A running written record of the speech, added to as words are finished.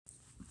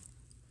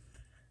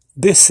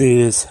This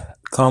is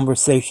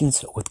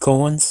Conversations with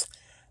Coens,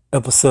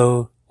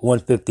 episode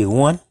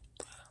 151.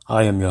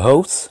 I am your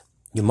host,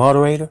 your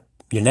moderator,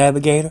 your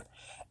navigator,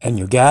 and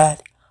your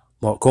guide,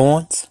 Mark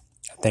Coens.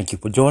 Thank you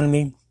for joining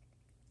me.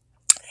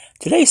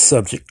 Today's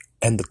subject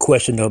and the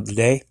question of the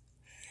day: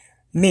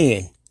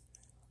 men.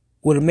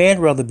 Would a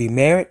man rather be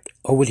married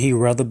or would he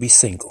rather be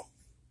single?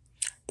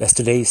 That's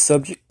today's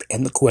subject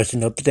and the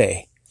question of the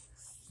day.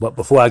 But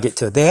before I get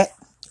to that,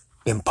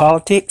 in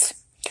politics,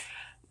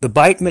 the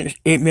Biden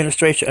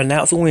administration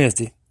announced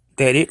Wednesday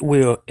that it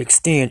will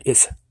extend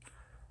its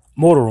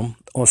moratorium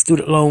on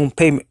student loan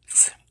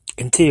payments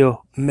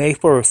until May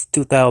 1st,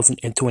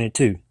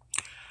 2022,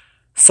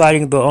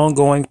 citing the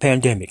ongoing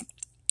pandemic.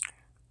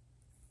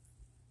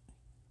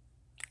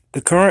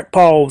 The current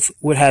pause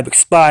would have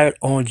expired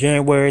on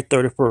January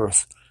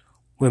 31st,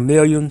 when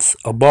millions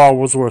of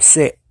borrowers were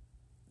set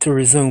to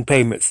resume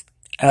payments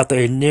after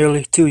a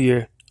nearly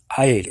 2-year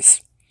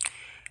hiatus.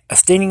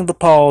 Extending the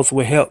pause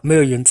will help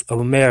millions of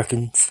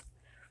Americans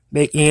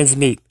make ends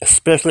meet,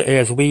 especially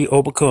as we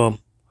overcome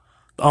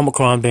the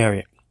Omicron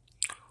variant.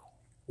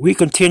 We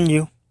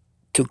continue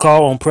to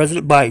call on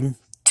President Biden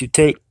to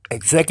take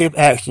executive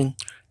action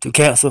to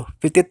cancel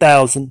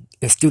 $50,000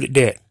 in student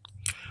debt,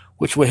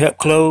 which will help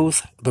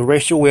close the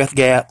racial wealth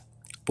gap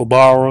for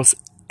borrowers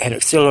and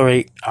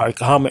accelerate our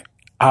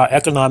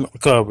economic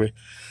recovery,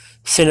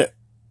 Senate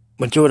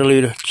Majority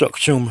Leader Chuck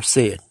Schumer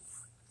said.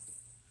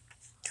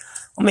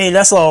 I mean,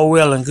 that's all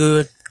well and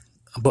good,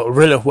 but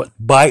really what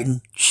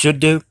Biden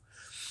should do,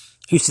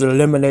 he should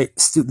eliminate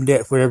student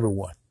debt for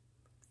everyone.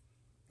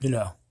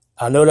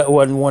 I know that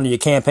wasn't one of your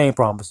campaign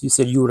promises. You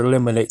said you would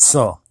eliminate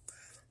some.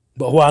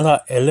 But why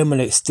not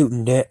eliminate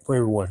student debt for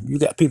everyone? You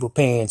got people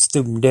paying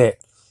student debt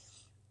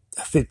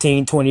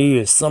 15, 20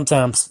 years.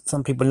 Sometimes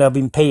some people never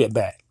even pay it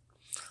back.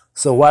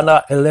 So why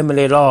not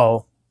eliminate it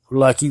all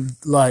like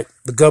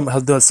the government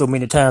has done so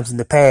many times in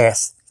the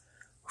past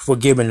for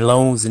giving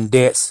loans and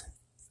debts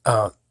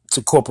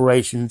to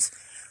corporations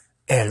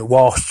and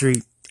Wall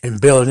Street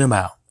and bailing them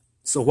out.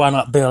 So why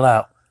not bail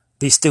out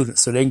these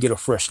students so they can get a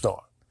fresh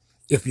start?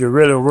 If you're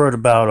really worried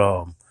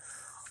about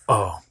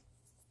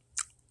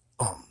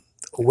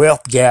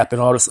wealth gap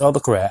and all this other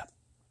crap,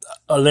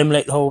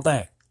 eliminate the whole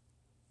thing.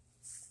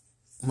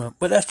 Well,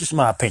 but that's just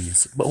my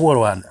opinions. But what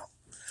do I know?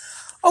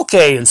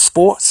 Okay, in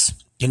sports,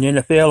 in the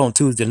NFL on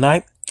Tuesday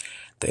night,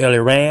 the LA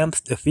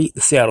Rams defeat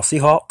the Seattle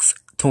Seahawks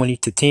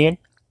 20-10,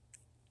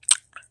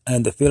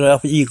 and the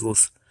Philadelphia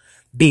Eagles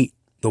beat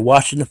the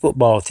Washington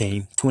football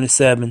team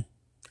 27-17.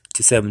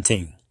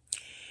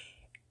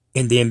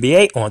 In the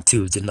NBA on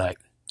Tuesday night,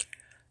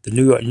 the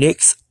New York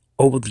Knicks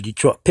over the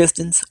Detroit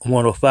Pistons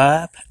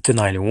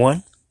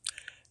 105-91.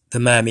 The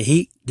Miami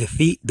Heat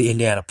defeat the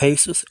Indiana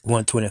Pacers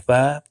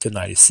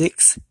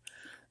 125-96.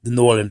 The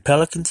New Orleans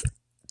Pelicans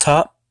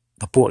top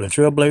the Portland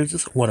Trail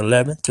Blazers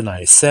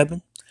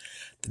 111-97.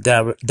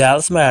 The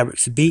Dallas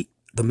Mavericks beat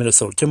the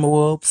Minnesota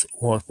Timberwolves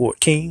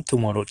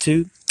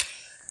 114-102.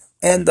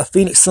 And the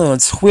Phoenix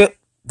Suns whipped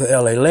the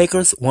LA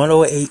Lakers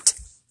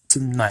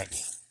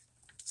 108-90.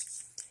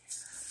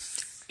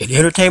 In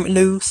entertainment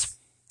news,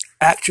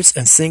 actress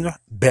and singer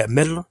Bette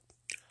Midler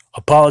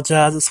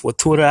apologizes for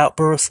Twitter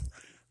outbursts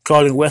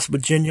calling West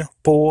Virginia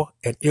poor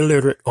and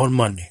illiterate on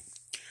Monday.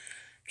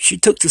 She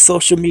took to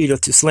social media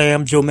to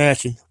slam Joe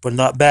Manchin for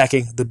not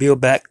backing the Build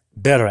Back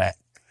Better Act.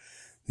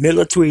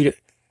 Midler tweeted,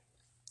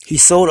 "He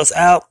sold us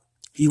out.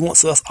 He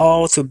wants us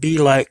all to be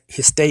like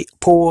his state,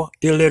 poor,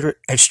 illiterate,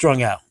 and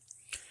strung out."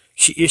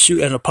 She issued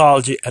an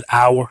apology an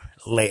hour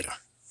later.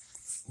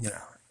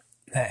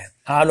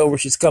 I know where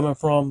she's coming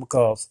from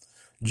because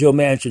Joe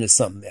Manchin is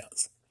something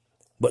else.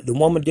 But the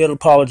woman did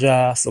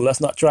apologize, so let's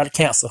not try to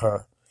cancel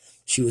her.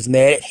 She was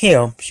mad at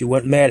him. She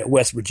wasn't mad at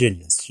West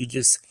Virginians. She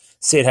just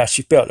said how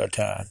she felt at the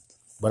time.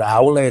 But an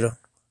hour later,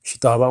 she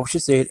thought about what she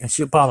said and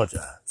she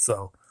apologized.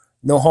 So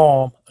no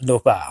harm, no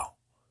foul.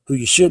 Who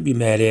you should be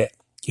mad at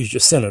is your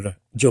Senator,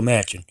 Joe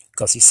Manchin,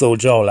 because he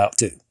sold y'all out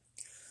too.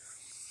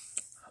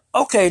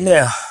 Okay,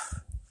 now,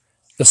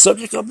 the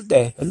subject of the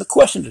day and the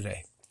question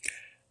today.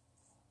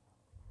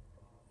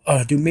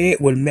 Would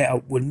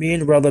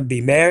men rather be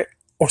married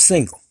or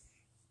single?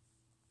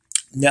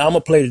 Now, I'm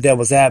going to play the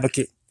devil's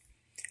advocate.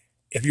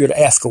 If you were to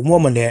ask a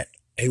woman that,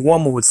 a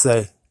woman would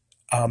say,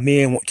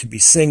 men want to be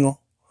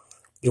single.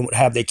 They want to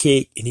have their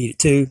cake and eat it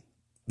too.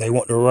 They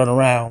want to run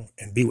around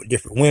and be with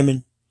different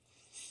women,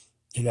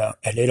 and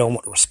they don't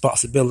want the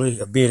responsibility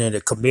of being in a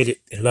committed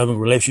and loving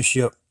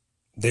relationship.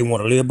 They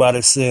want to live by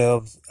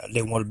themselves.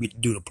 They want to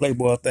do the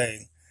playboy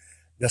thing.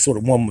 That's what a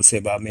woman would say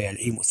about a man.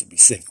 He wants to be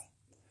single.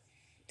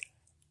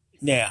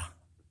 Now,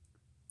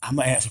 I'm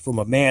going to answer from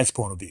a man's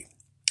point of view.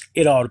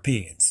 It all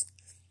depends.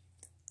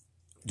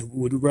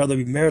 Would we rather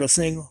be married or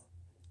single?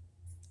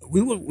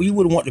 We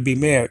would want to be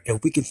married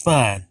if we can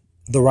find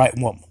the right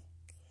woman.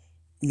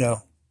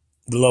 The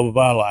love of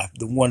our life,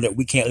 the one that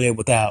we can't live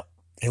without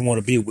and want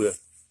to be with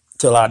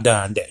till our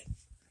dying day.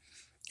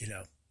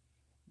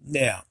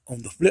 Now,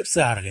 on the flip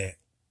side of that,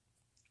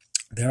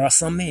 there are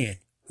some men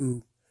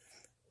who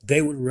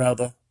they would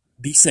rather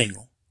be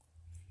single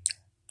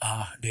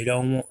They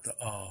don't want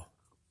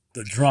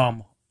the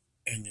drama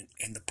and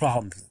the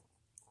problems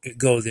it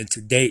goes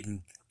into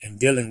dating and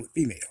dealing with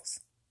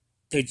females.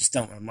 They just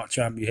don't. I'm not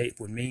trying to be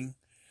hateful and mean,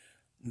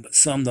 but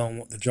some don't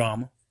want the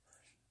drama.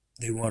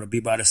 They want to be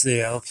by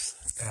themselves.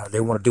 They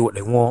want to do what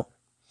they want,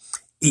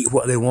 eat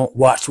what they want,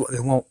 watch what they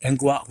want, and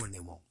go out when they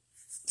want.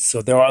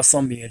 So there are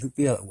some men who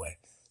feel that way.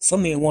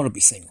 Some men want to be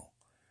single.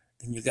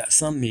 Then you got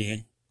some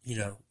men,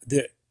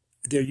 they're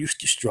used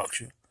to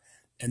structure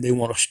and they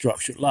want a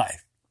structured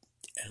life.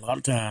 And a lot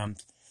of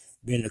times,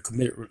 being in a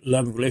committed,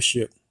 loving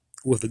relationship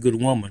with a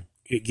good woman,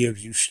 it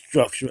gives you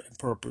structure and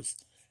purpose.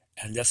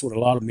 And that's what a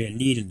lot of men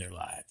need in their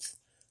lives.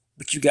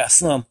 But you got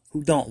some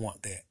who don't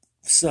want that.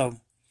 So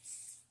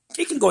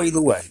it can go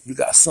either way. You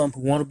got some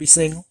who want to be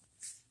single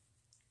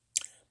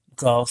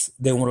because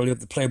they want to live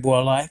the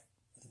playboy life.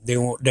 They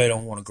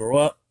don't want to grow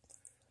up.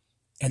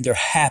 And they're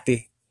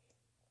happy.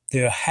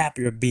 They're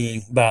happier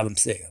being by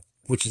themselves,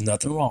 which is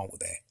nothing wrong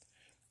with that.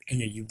 And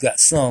then you've got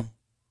some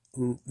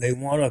who they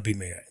want to be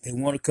married. They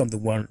want to come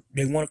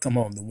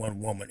home to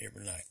one woman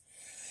every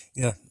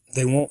night.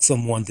 They want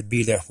someone to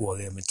be there for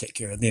them and take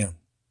care of them.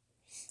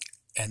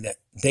 And that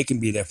they can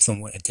be there for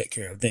someone and take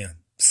care of them.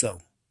 So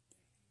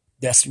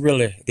that's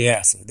really the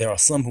answer. There are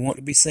some who want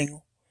to be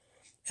single,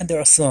 and there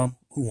are some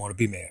who want to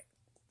be married.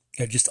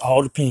 It just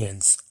all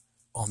depends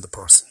on the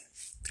person.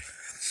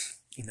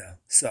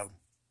 So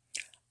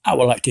I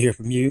would like to hear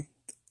from you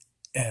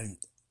and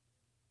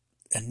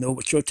know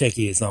what your take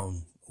is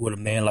on would a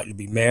man like to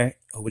be married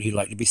or would he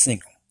like to be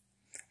single?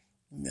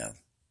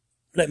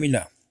 Let me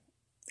know.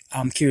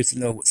 I'm curious to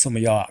know what some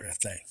of y'all out there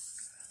think.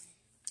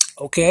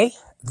 Okay,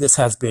 this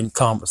has been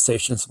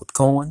Conversations with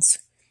Coins.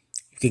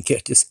 You can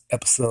catch this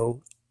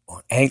episode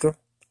on Anchor,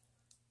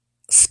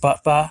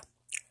 Spotify,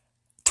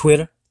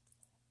 Twitter,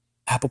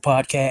 Apple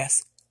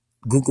Podcasts,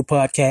 Google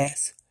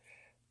Podcasts,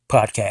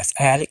 Podcast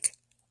Addict,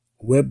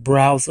 web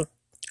browser,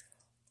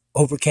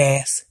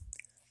 Overcast,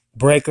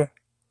 Breaker,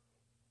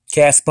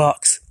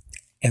 Castbox,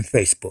 and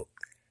Facebook.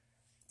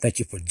 Thank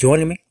you for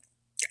joining me.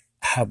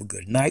 Have a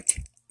good night.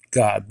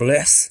 God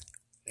bless.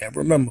 And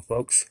remember,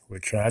 folks, we're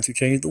trying to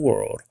change the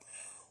world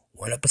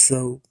one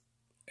episode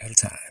at a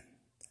time.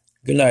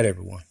 Good night,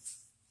 everyone.